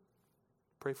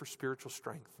 Pray for spiritual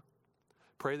strength.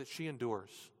 Pray that she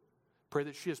endures. Pray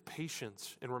that she has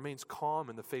patience and remains calm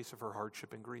in the face of her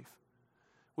hardship and grief.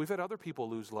 We've had other people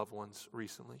lose loved ones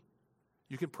recently.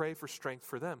 You can pray for strength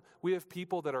for them. We have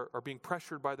people that are being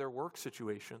pressured by their work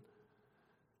situation.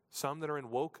 Some that are in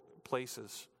woke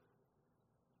places.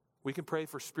 We can pray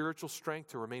for spiritual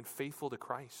strength to remain faithful to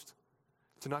Christ,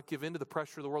 to not give in to the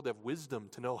pressure of the world, to have wisdom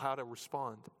to know how to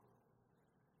respond.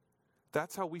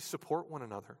 That's how we support one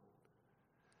another.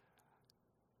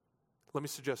 Let me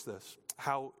suggest this.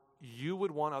 How you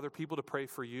would want other people to pray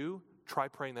for you, try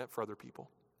praying that for other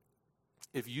people.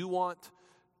 If you want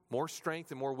more strength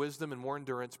and more wisdom and more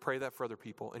endurance, pray that for other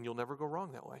people, and you'll never go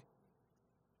wrong that way.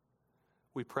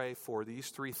 We pray for these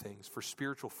three things: for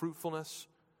spiritual fruitfulness,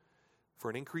 for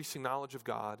an increasing knowledge of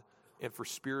God, and for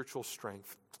spiritual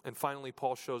strength. And finally,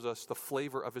 Paul shows us the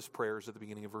flavor of his prayers at the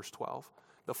beginning of verse 12.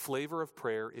 The flavor of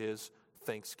prayer is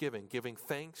thanksgiving, giving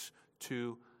thanks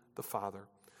to the Father.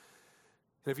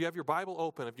 And if you have your Bible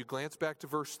open, if you glance back to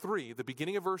verse 3, the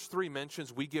beginning of verse 3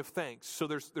 mentions we give thanks. So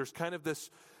there's kind of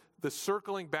this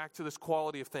circling back to this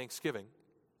quality of thanksgiving.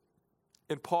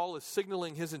 And Paul is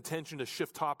signaling his intention to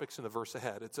shift topics in the verse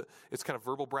ahead. It's kind of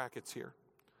verbal brackets here.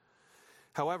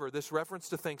 However, this reference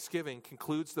to thanksgiving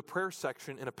concludes the prayer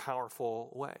section in a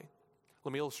powerful way.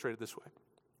 Let me illustrate it this way.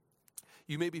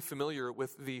 You may be familiar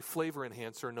with the flavor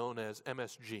enhancer known as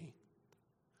MSG,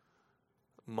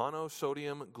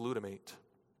 monosodium glutamate.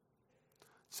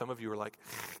 Some of you are like,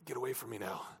 get away from me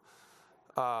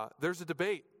now. There's a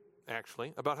debate,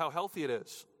 actually, about how healthy it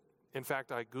is. In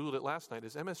fact, I Googled it last night.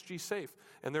 Is MSG safe?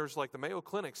 And there's like the Mayo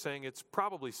Clinic saying it's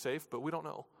probably safe, but we don't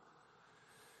know.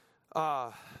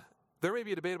 There may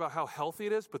be a debate about how healthy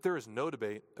it is, but there is no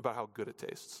debate about how good it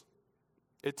tastes.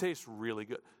 It tastes really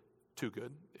good. Too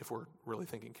good, if we're really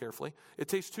thinking carefully. It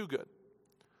tastes too good.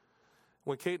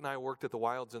 When Kate and I worked at the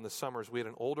Wilds in the summers, we had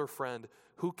an older friend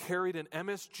who carried an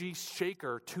MSG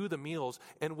shaker to the meals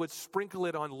and would sprinkle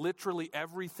it on literally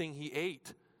everything he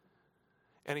ate.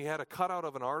 And he had a cutout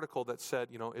of an article that said,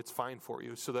 it's fine for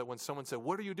you, so that when someone said,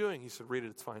 what are you doing? He said, read it,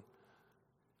 it's fine.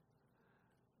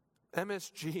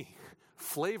 MSG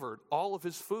flavored all of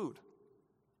his food.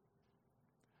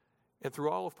 And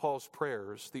through all of Paul's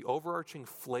prayers, the overarching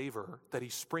flavor that he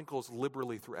sprinkles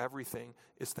liberally through everything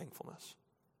is thankfulness.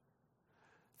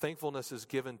 Thankfulness is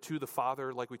given to the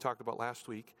Father, like we talked about last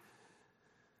week.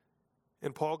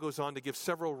 And Paul goes on to give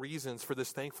several reasons for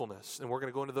this thankfulness. And we're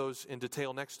going to go into those in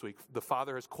detail next week. The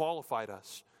Father has qualified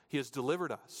us. He has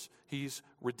delivered us. He's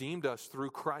redeemed us through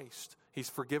Christ. He's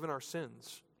forgiven our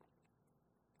sins.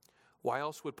 Why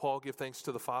else would Paul give thanks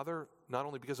to the Father? Not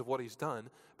only because of what he's done,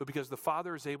 but because the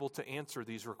Father is able to answer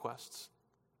these requests.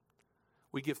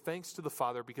 We give thanks to the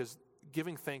Father because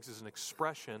giving thanks is an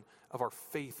expression of our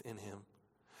faith in him.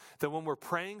 That when we're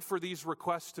praying for these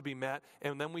requests to be met,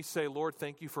 and then we say, Lord,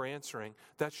 thank you for answering,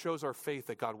 that shows our faith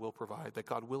that God will provide, that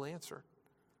God will answer.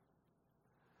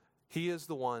 He is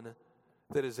the one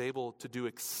that is able to do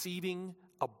exceeding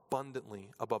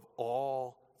abundantly above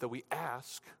all that we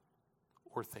ask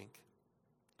or think.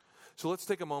 So let's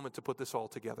take a moment to put this all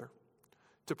together.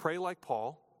 To pray like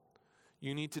Paul,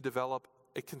 you need to develop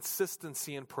a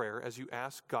consistency in prayer as you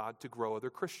ask God to grow other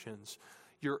Christians.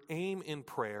 Your aim in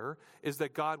prayer is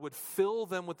that God would fill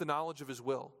them with the knowledge of his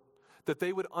will, that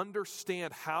they would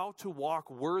understand how to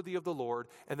walk worthy of the Lord,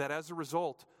 and that as a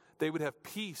result, they would have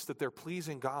peace that they're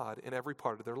pleasing God in every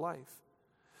part of their life.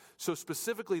 So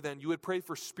specifically then, you would pray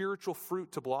for spiritual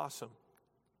fruit to blossom,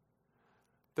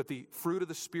 that the fruit of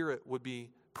the Spirit would be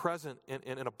present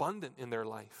and abundant in their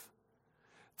life,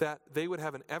 that they would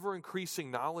have an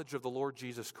ever-increasing knowledge of the Lord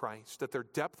Jesus Christ, that their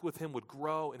depth with him would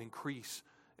grow and increase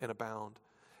and abound,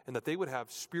 and that they would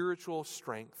have spiritual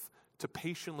strength to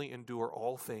patiently endure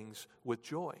all things with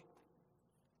joy.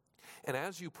 And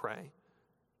as you pray,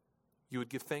 you would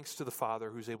give thanks to the Father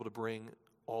who's able to bring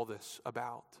all this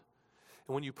about.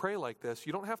 And when you pray like this,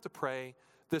 you don't have to pray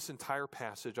this entire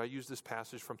passage. I use this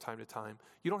passage from time to time.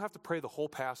 You don't have to pray the whole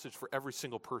passage for every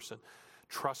single person.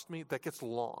 Trust me, that gets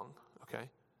long, okay?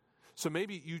 So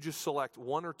maybe you just select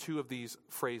one or two of these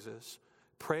phrases.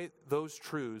 Pray those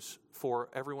truths for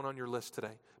everyone on your list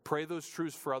today. Pray those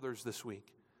truths for others this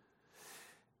week.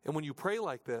 And when you pray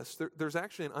like this, there's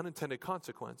actually an unintended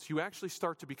consequence. You actually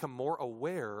start to become more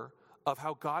aware of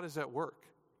how God is at work.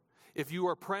 If you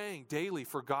are praying daily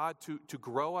for God to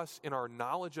grow us in our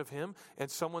knowledge of him,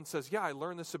 and someone says, yeah, I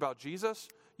learned this about Jesus,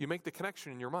 you make the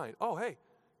connection in your mind. Oh, hey,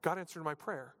 God answered my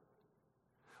prayer.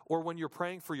 Or when you're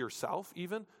praying for yourself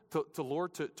even, to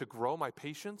Lord, to grow my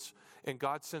patience, and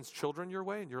God sends children your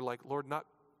way, and you're like, Lord, not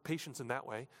patience in that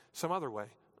way, some other way.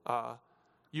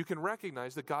 You can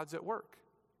recognize that God's at work,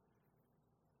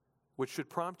 which should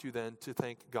prompt you then to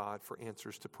thank God for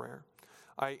answers to prayer.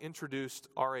 I introduced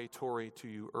R.A. Torrey to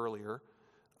you earlier.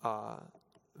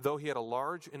 Though he had a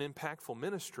large and impactful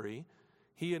ministry,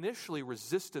 he initially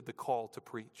resisted the call to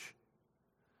preach.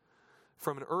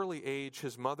 From an early age,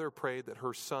 his mother prayed that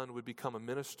her son would become a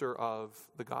minister of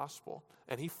the gospel,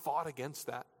 and he fought against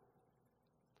that.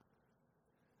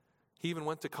 He even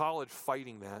went to college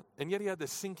fighting that, and yet he had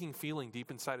this sinking feeling deep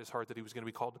inside his heart that he was going to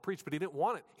be called to preach, but he didn't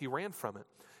want it. He ran from it.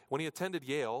 When he attended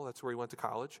Yale, that's where he went to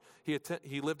college,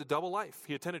 he lived a double life.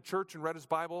 He attended church and read his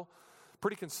Bible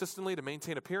pretty consistently to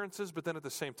maintain appearances, but then at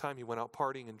the same time he went out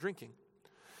partying and drinking.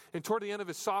 And toward the end of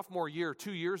his sophomore year,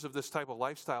 2 years of this type of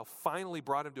lifestyle finally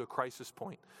brought him to a crisis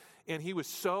point. And he was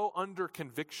so under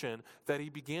conviction that he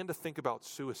began to think about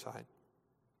suicide.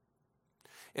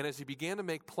 And as he began to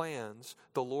make plans,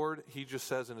 the Lord, he just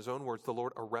says in his own words, the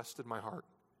Lord arrested my heart.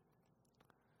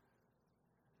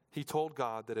 He told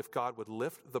God that if God would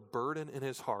lift the burden in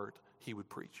his heart, he would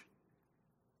preach.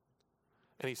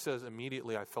 And he says,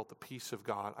 immediately I felt the peace of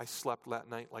God. I slept that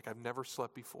night like I've never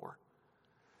slept before.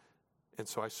 And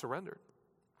so I surrendered.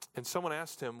 And someone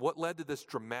asked him, what led to this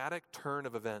dramatic turn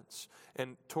of events?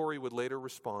 And Torrey would later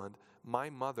respond, my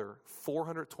mother,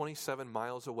 427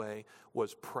 miles away,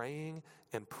 was praying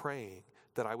and praying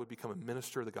that I would become a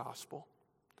minister of the gospel.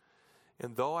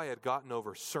 And though I had gotten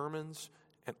over sermons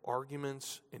and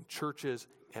arguments in churches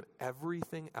and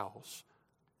everything else,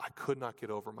 I could not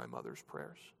get over my mother's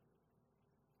prayers.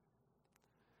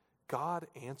 God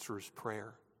answers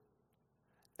prayer.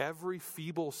 Every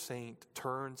feeble saint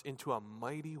turns into a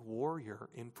mighty warrior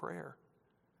in prayer.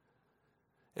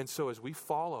 And so as we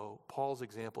follow Paul's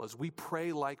example, as we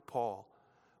pray like Paul,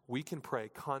 we can pray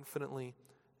confidently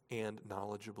and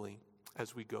knowledgeably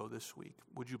as we go this week.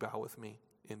 Would you bow with me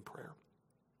in prayer?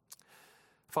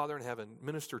 Father in heaven,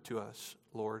 minister to us,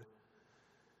 Lord.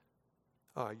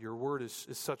 Your word is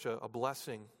such a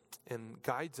blessing and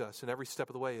guides us in every step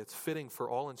of the way. It's fitting for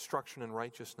all instruction in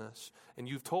righteousness. And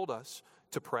you've told us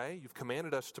to pray, you've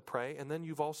commanded us to pray, and then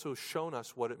you've also shown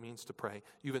us what it means to pray.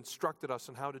 You've instructed us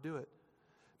on how to do it.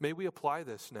 May we apply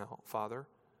this now, Father.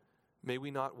 May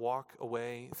we not walk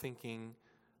away thinking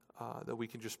that we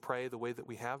can just pray the way that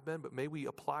we have been, but may we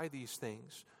apply these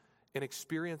things and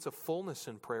experience a fullness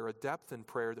in prayer, a depth in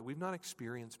prayer that we've not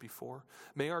experienced before.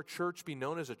 May our church be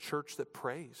known as a church that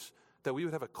prays, that we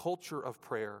would have a culture of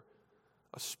prayer,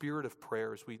 a spirit of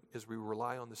prayer as we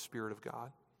rely on the Spirit of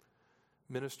God.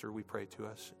 Minister, we pray to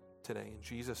us today. In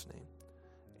Jesus' name,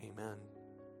 amen.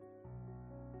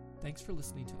 Thanks for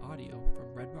listening to audio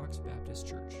from Red Rocks Baptist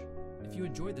Church. If you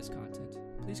enjoyed this content,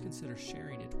 please consider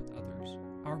sharing it with others.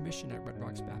 Our mission at Red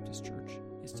Rocks Baptist Church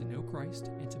is to know Christ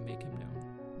and to make Him known.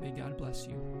 May God bless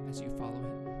you as you follow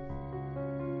Him.